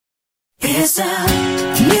It's a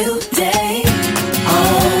new day,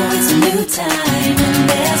 oh, it's a new time, and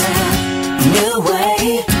there's a new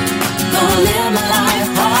way, gonna live my life,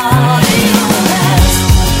 all the old has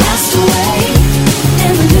passed away,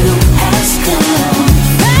 and the new has come.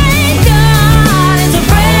 Thank God, it's a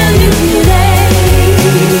brand new day.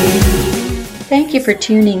 Thank you for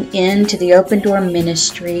tuning in to the Open Door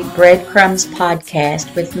Ministry Breadcrumbs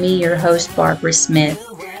podcast with me, your host, Barbara Smith.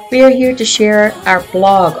 We are here to share our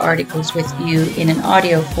blog articles with you in an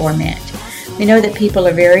audio format. We know that people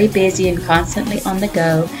are very busy and constantly on the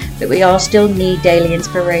go, but we all still need daily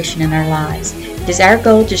inspiration in our lives. It is our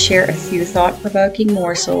goal to share a few thought-provoking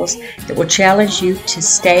morsels that will challenge you to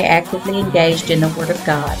stay actively engaged in the Word of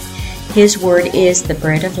God. His Word is the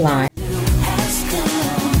bread of life.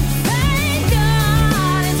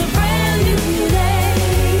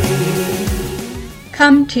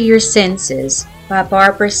 Come to Your Senses by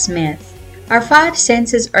Barbara Smith. Our five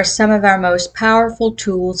senses are some of our most powerful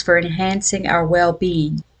tools for enhancing our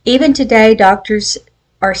well-being. Even today, doctors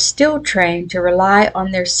are still trained to rely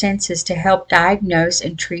on their senses to help diagnose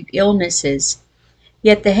and treat illnesses.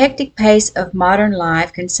 Yet the hectic pace of modern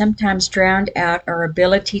life can sometimes drown out our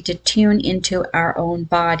ability to tune into our own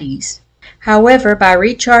bodies. However, by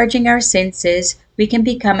recharging our senses, we can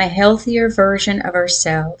become a healthier version of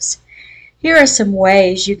ourselves. Here are some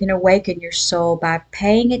ways you can awaken your soul by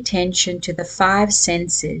paying attention to the five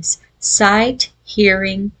senses: sight,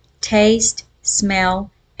 hearing, taste, smell,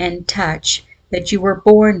 and touch that you were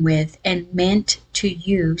born with and meant to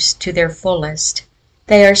use to their fullest.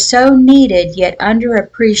 They are so needed yet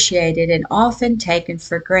underappreciated and often taken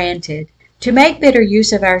for granted. To make better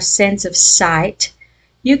use of our sense of sight,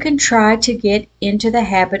 you can try to get into the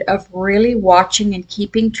habit of really watching and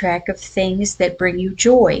keeping track of things that bring you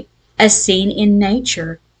joy. A scene in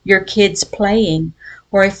nature, your kids playing,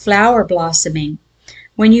 or a flower blossoming.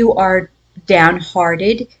 When you are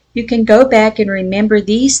downhearted, you can go back and remember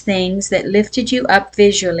these things that lifted you up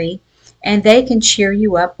visually, and they can cheer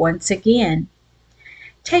you up once again.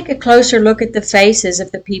 Take a closer look at the faces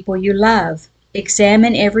of the people you love.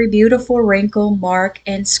 Examine every beautiful wrinkle, mark,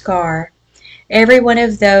 and scar. Every one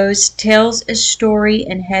of those tells a story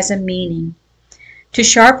and has a meaning. To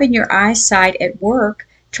sharpen your eyesight at work,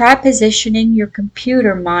 try positioning your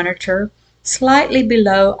computer monitor slightly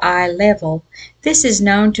below eye level. This is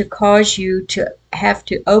known to cause you to have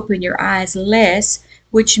to open your eyes less,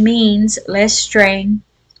 which means less strain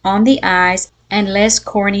on the eyes and less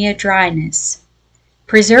cornea dryness.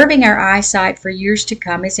 Preserving our eyesight for years to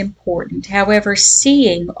come is important. However,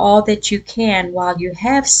 seeing all that you can while you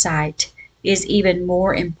have sight is even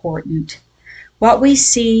more important. What we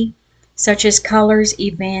see, such as colors,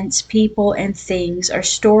 events, people, and things, are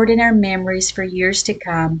stored in our memories for years to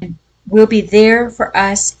come and will be there for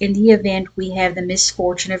us in the event we have the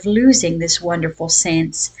misfortune of losing this wonderful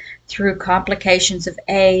sense through complications of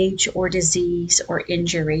age or disease or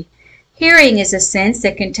injury. Hearing is a sense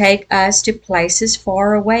that can take us to places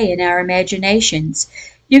far away in our imaginations.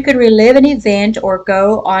 You can relive an event or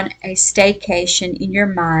go on a staycation in your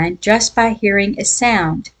mind just by hearing a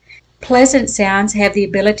sound. Pleasant sounds have the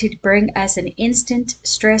ability to bring us an instant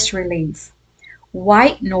stress relief.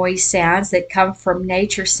 White noise sounds that come from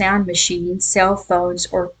nature sound machines, cell phones,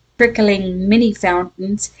 or trickling mini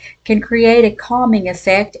fountains can create a calming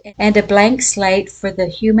effect and a blank slate for the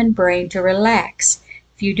human brain to relax.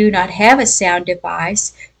 If you do not have a sound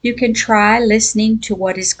device, you can try listening to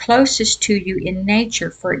what is closest to you in nature.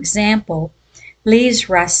 For example, leaves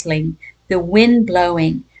rustling, the wind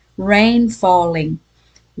blowing, rain falling,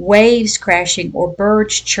 waves crashing, or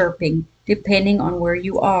birds chirping, depending on where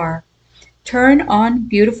you are. Turn on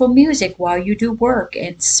beautiful music while you do work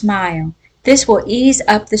and smile. This will ease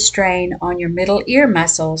up the strain on your middle ear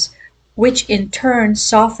muscles, which in turn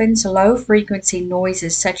softens low-frequency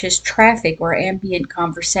noises such as traffic or ambient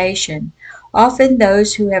conversation. Often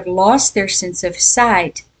those who have lost their sense of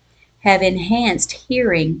sight have enhanced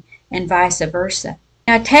hearing and vice versa.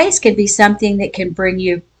 Now, taste can be something that can bring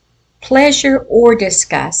you pleasure or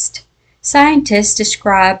disgust. Scientists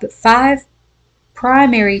describe 5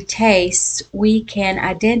 primary tastes we can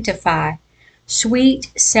identify: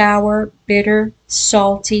 sweet, sour, bitter,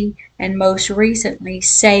 salty, and most recently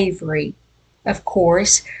savory. Of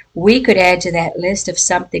course, we could add to that list of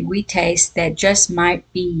something we taste that just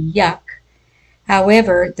might be yuck.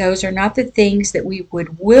 However, those are not the things that we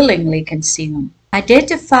would willingly consume.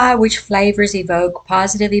 Identify which flavors evoke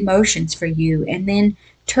positive emotions for you, and then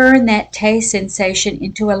turn that taste sensation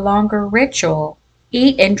into a longer ritual.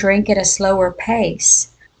 Eat and drink at a slower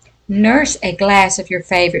pace. Nurse a glass of your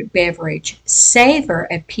favorite beverage. Savor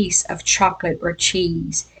a piece of chocolate or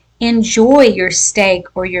cheese. Enjoy your steak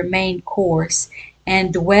or your main course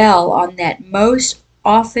and dwell on that most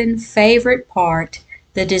often favorite part,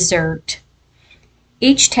 the dessert.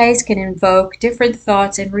 Each taste can invoke different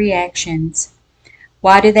thoughts and reactions.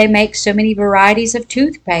 Why do they make so many varieties of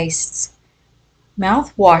toothpastes,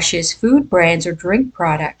 mouthwashes, food brands, or drink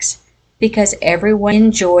products? Because everyone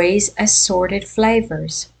enjoys assorted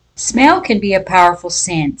flavors. Smell can be a powerful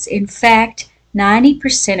sense. In fact,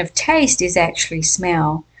 90% of taste is actually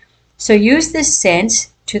smell. So use this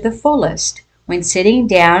sense to the fullest. When sitting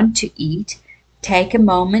down to eat, take a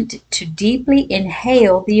moment to deeply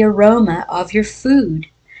inhale the aroma of your food.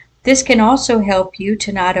 This can also help you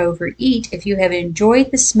to not overeat if you have enjoyed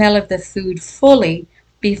the smell of the food fully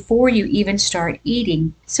before you even start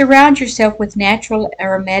eating. Surround yourself with natural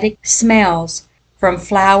aromatic smells, from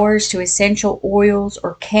flowers to essential oils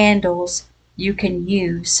or candles you can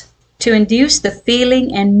use to induce the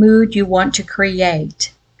feeling and mood you want to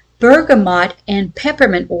create. Bergamot and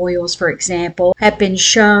peppermint oils, for example, have been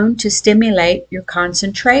shown to stimulate your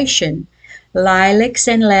concentration. Lilacs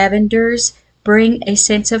and lavenders bring a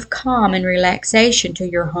sense of calm and relaxation to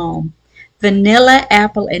your home. Vanilla,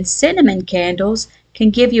 apple, and cinnamon candles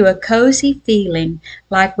can give you a cozy feeling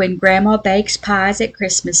like when Grandma bakes pies at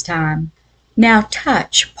Christmas time. Now,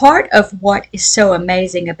 touch. Part of what is so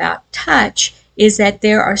amazing about touch is that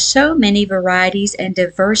there are so many varieties and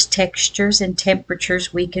diverse textures and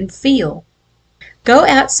temperatures we can feel. Go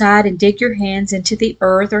outside and dig your hands into the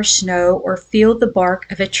earth or snow or feel the bark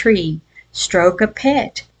of a tree. Stroke a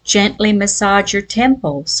pet. Gently massage your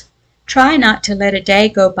temples. Try not to let a day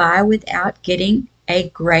go by without getting a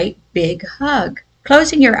great big hug.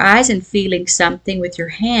 Closing your eyes and feeling something with your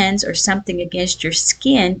hands or something against your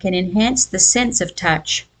skin can enhance the sense of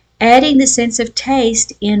touch. Adding the sense of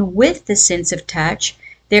taste in with the sense of touch,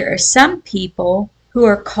 there are some people who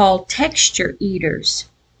are called texture eaters.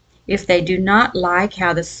 If they do not like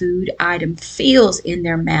how the food item feels in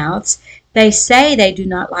their mouths, they say they do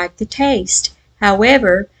not like the taste.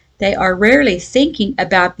 However, they are rarely thinking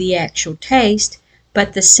about the actual taste,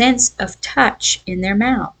 but the sense of touch in their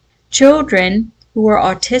mouth. Children who are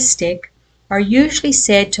autistic are usually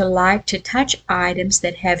said to like to touch items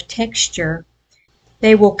that have texture.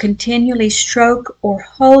 They will continually stroke or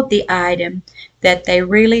hold the item that they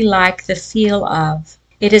really like the feel of.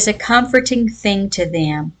 It is a comforting thing to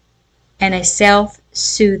them and a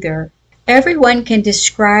self-soother. Everyone can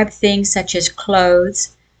describe things such as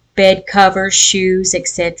clothes, bed covers, shoes,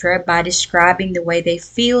 etc. by describing the way they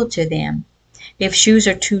feel to them. If shoes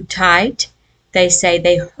are too tight, they say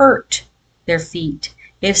they hurt their feet.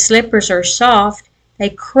 If slippers are soft, they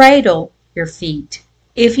cradle your feet.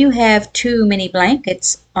 If you have too many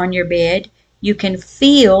blankets on your bed, you can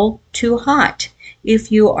feel too hot.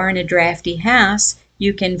 If you are in a drafty house,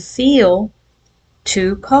 you can feel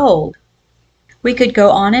too cold. We could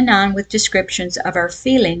go on and on with descriptions of our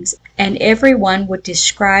feelings, and everyone would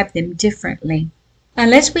describe them differently.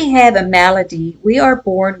 Unless we have a malady, we are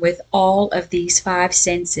born with all of these five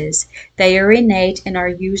senses. They are innate and are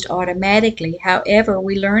used automatically. However,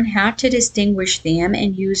 we learn how to distinguish them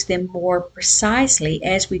and use them more precisely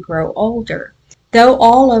as we grow older. Though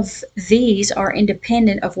all of these are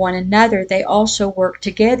independent of one another, they also work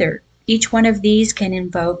together. Each one of these can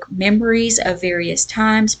invoke memories of various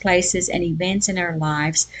times, places, and events in our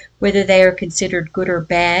lives, whether they are considered good or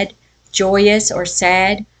bad, joyous or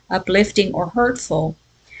sad, uplifting or hurtful.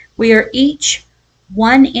 We are each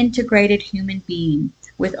one integrated human being,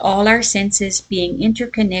 with all our senses being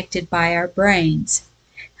interconnected by our brains.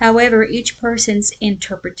 However, each person's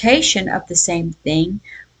interpretation of the same thing,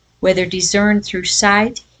 whether discerned through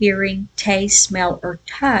sight, hearing, taste, smell, or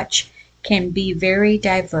touch, can be very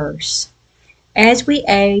diverse. As we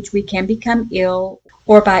age, we can become ill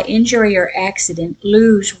or by injury or accident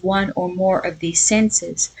lose one or more of these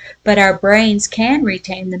senses, but our brains can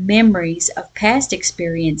retain the memories of past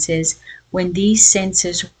experiences when these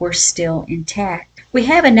senses were still intact. We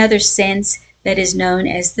have another sense that is known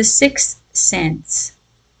as the sixth sense.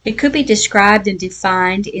 It could be described and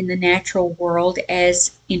defined in the natural world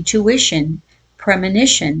as intuition,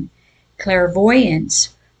 premonition, clairvoyance,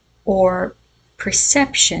 or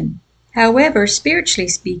perception. However, spiritually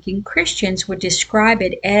speaking, Christians would describe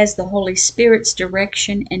it as the Holy Spirit's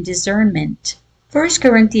direction and discernment. 1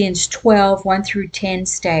 Corinthians 12, 1 through 10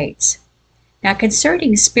 states, "Now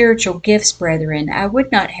concerning spiritual gifts, brethren, I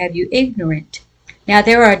would not have you ignorant. Now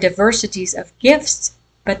there are diversities of gifts,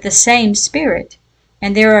 but the same Spirit.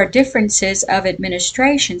 And there are differences of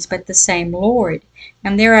administrations, but the same Lord.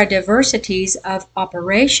 And there are diversities of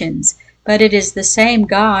operations, but it is the same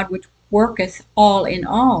God which worketh all in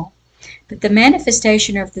all. But the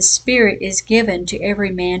manifestation of the Spirit is given to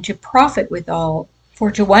every man to profit withal. For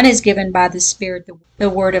to one is given by the Spirit the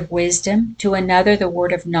word of wisdom, to another the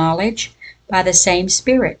word of knowledge by the same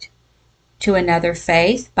Spirit, to another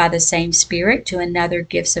faith by the same Spirit, to another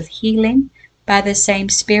gifts of healing by the same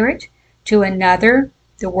Spirit, to another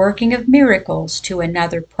the working of miracles, to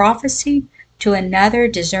another prophecy, to another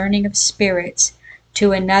discerning of spirits,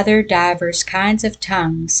 to another divers kinds of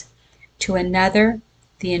tongues, to another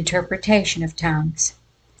the interpretation of tongues.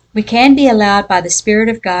 We can be allowed by the Spirit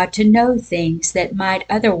of God to know things that might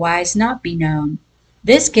otherwise not be known.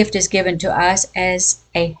 This gift is given to us as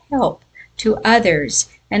a help to others,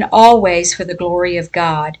 and always for the glory of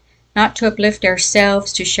God, not to uplift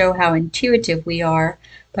ourselves to show how intuitive we are,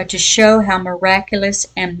 but to show how miraculous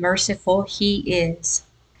and merciful He is.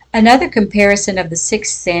 Another comparison of the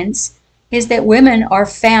sixth sense is that women are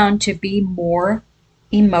found to be more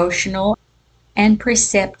emotional and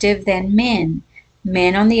perceptive than men.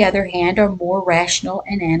 Men, on the other hand, are more rational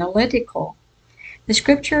and analytical. The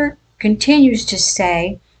scripture continues to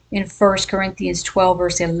say in 1 Corinthians 12,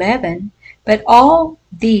 verse 11, "But all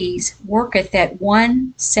these worketh that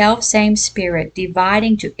one selfsame Spirit,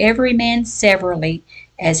 dividing to every man severally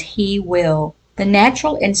as he will." The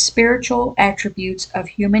natural and spiritual attributes of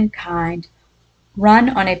humankind run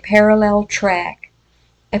on a parallel track.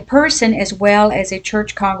 A person as well as a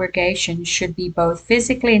church congregation should be both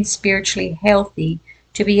physically and spiritually healthy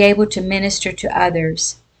to be able to minister to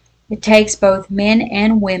others. It takes both men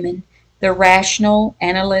and women, the rational,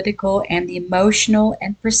 analytical, and the emotional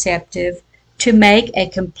and perceptive, to make a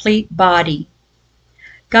complete body.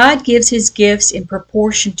 God gives His gifts in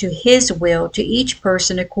proportion to His will to each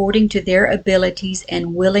person according to their abilities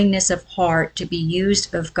and willingness of heart to be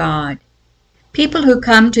used of God. People who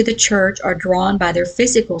come to the church are drawn by their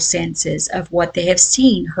physical senses of what they have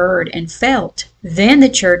seen, heard, and felt. Then the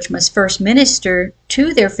church must first minister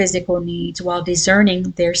to their physical needs while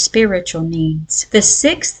discerning their spiritual needs. The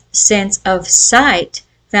sixth sense of sight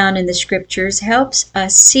found in the scriptures helps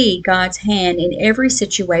us see God's hand in every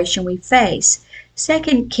situation we face.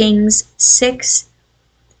 2 Kings 6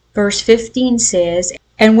 verse 15 says,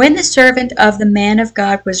 "And when the servant of the man of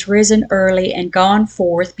God was risen early and gone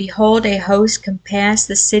forth, behold, a host compassed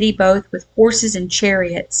the city both with horses and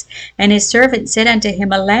chariots. And his servant said unto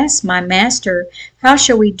him, Alas, my master, how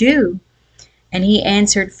shall we do? And he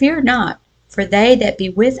answered, Fear not, for they that be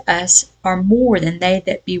with us are more than they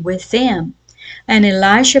that be with them. And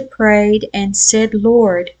Elisha prayed and said,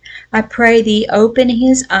 Lord, I pray thee, open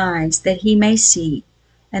his eyes, that he may see.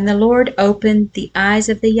 And the Lord opened the eyes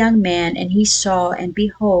of the young man, and he saw, and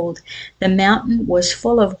behold, the mountain was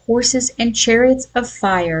full of horses and chariots of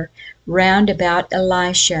fire round about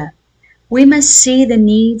Elisha." We must see the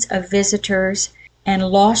needs of visitors and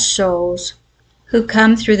lost souls who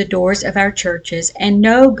come through the doors of our churches, and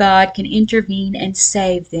know God can intervene and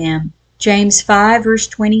save them. James 5 verse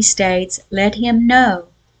 20 states, "Let him know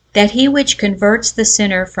that he which converts the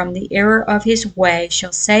sinner from the error of his way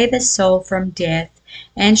shall save his soul from death,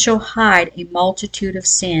 and shall hide a multitude of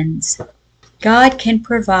sins." God can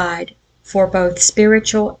provide for both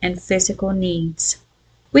spiritual and physical needs.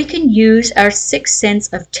 We can use our sixth sense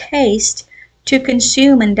of taste to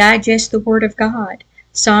consume and digest the Word of God.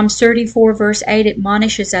 Psalms 34 verse 8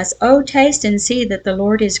 admonishes us, "O taste and see that the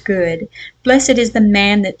Lord is good. Blessed is the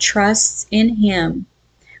man that trusts in Him."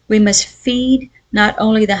 We must feed not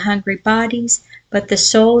only the hungry bodies, but the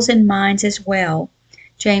souls and minds as well.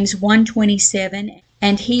 James 1:27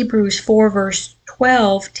 and Hebrews 4 verse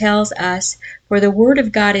 12 tells us, "For the word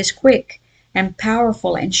of God is quick and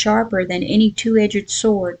powerful and sharper than any two-edged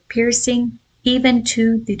sword, piercing even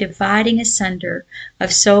to the dividing asunder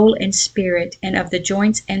of soul and spirit, and of the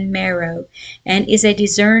joints and marrow, and is a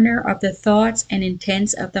discerner of the thoughts and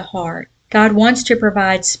intents of the heart." God wants to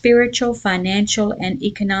provide spiritual, financial, and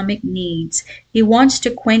economic needs. He wants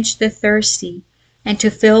to quench the thirsty and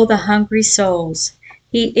to fill the hungry souls.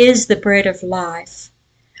 He is the bread of life.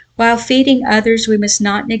 While feeding others, we must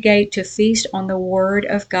not negate to feast on the Word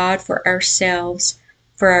of God for ourselves,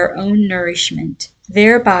 for our own nourishment.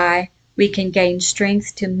 Thereby, we can gain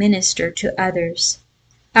strength to minister to others.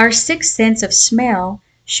 Our sixth sense of smell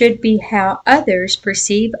should be how others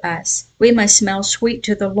perceive us. We must smell sweet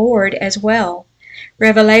to the Lord as well.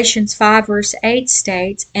 Revelations 5 verse 8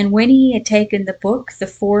 states, "And when he had taken the book, the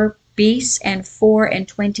 4 beasts and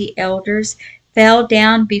 24 elders fell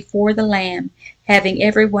down before the Lamb, having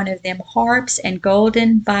every one of them harps and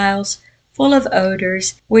golden vials full of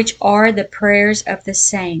odors, which are the prayers of the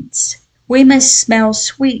saints." We must smell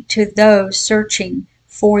sweet to those searching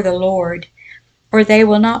for the Lord, or they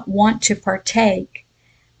will not want to partake.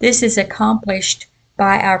 This is accomplished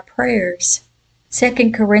by our prayers.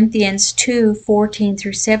 2 Corinthians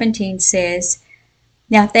 2:14-17 says,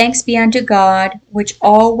 "Now thanks be unto God, which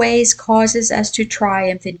always causes us to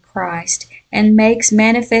triumph in Christ, and makes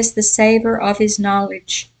manifest the savour of his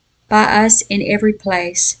knowledge by us in every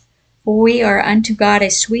place. For we are unto God a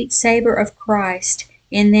sweet savour of Christ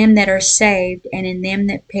in them that are saved and in them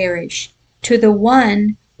that perish. To the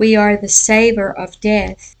one we are the savour of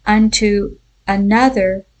death, unto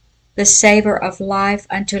another the savour of life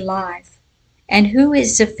unto life. And who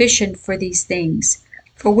is sufficient for these things?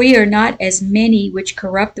 For we are not as many which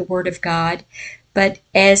corrupt the word of God, but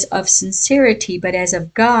as of sincerity, but as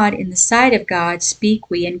of God, in the sight of God speak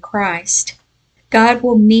we in Christ." God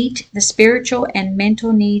will meet the spiritual and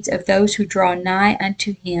mental needs of those who draw nigh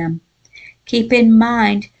unto him. Keep in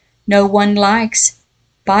mind, no one likes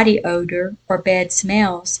body odor or bad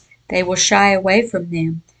smells. They will shy away from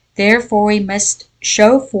them. Therefore we must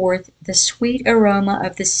show forth the sweet aroma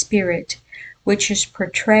of the Spirit, which is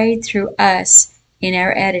portrayed through us in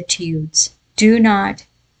our attitudes. Do not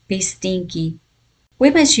be stinky. We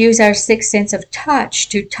must use our sixth sense of touch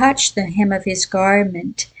to touch the hem of his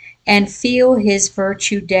garment and feel his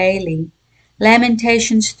virtue daily.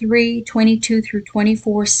 Lamentations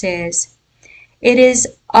 3:22-24 says, "It is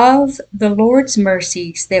of the Lord's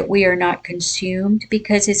mercies that we are not consumed,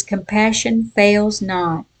 because his compassion fails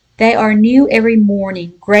not. They are new every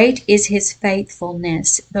morning. Great is his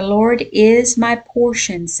faithfulness. The Lord is my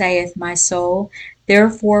portion, saith my soul.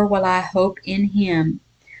 Therefore will I hope in him."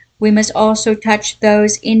 We must also touch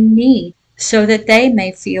those in need so that they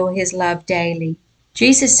may feel his love daily.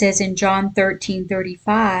 Jesus says in John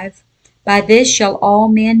 13:35, "By this shall all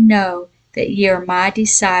men know that ye are my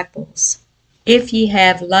disciples, if ye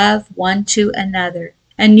have love one to another."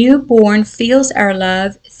 A newborn feels our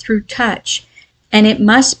love through touch, and it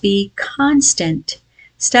must be constant.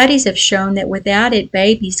 Studies have shown that without it,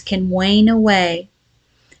 babies can wane away.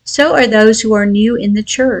 So are those who are new in the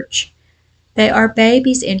church. They are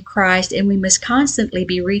babies in Christ, and we must constantly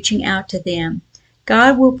be reaching out to them.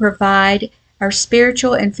 God will provide our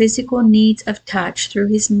spiritual and physical needs of touch through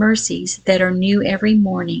his mercies that are new every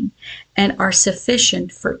morning and are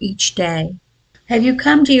sufficient for each day. Have you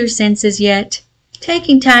come to your senses yet?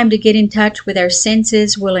 Taking time to get in touch with our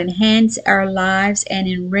senses will enhance our lives and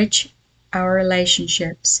enrich our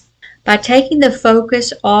relationships. By taking the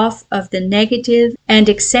focus off of the negative and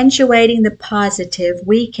accentuating the positive,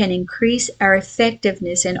 we can increase our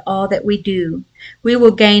effectiveness in all that we do. We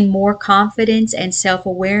will gain more confidence and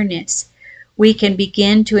self-awareness. We can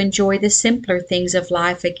begin to enjoy the simpler things of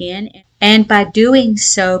life again, and by doing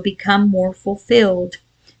so become more fulfilled.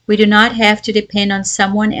 We do not have to depend on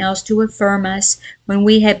someone else to affirm us when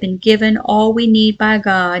we have been given all we need by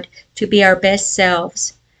God to be our best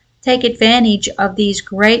selves. Take advantage of these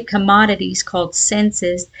great commodities called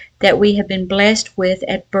senses that we have been blessed with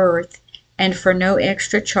at birth and for no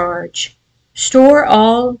extra charge. Store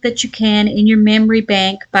all that you can in your memory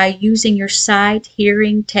bank by using your sight,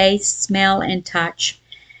 hearing, taste, smell, and touch,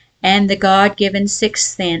 and the God-given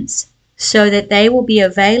sixth sense, so that they will be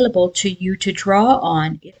available to you to draw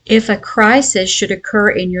on if a crisis should occur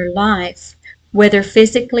in your life, whether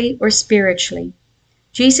physically or spiritually.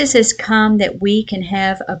 Jesus has come that we can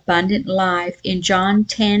have abundant life. In John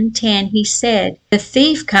 10:10 he said, "The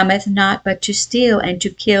thief cometh not but to steal and to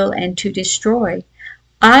kill and to destroy.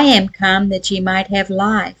 I am come that ye might have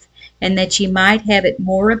life, and that ye might have it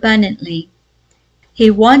more abundantly."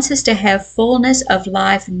 He wants us to have fullness of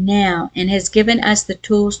life now and has given us the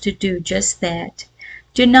tools to do just that.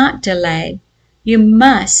 Do not delay. You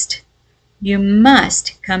must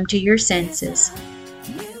come to your senses.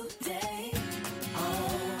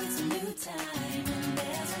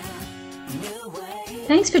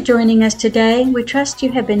 Thanks for joining us today. We trust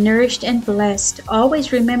you have been nourished and blessed.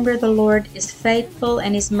 Always remember the Lord is faithful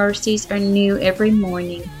and his mercies are new every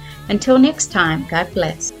morning. Until next time, God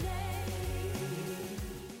bless.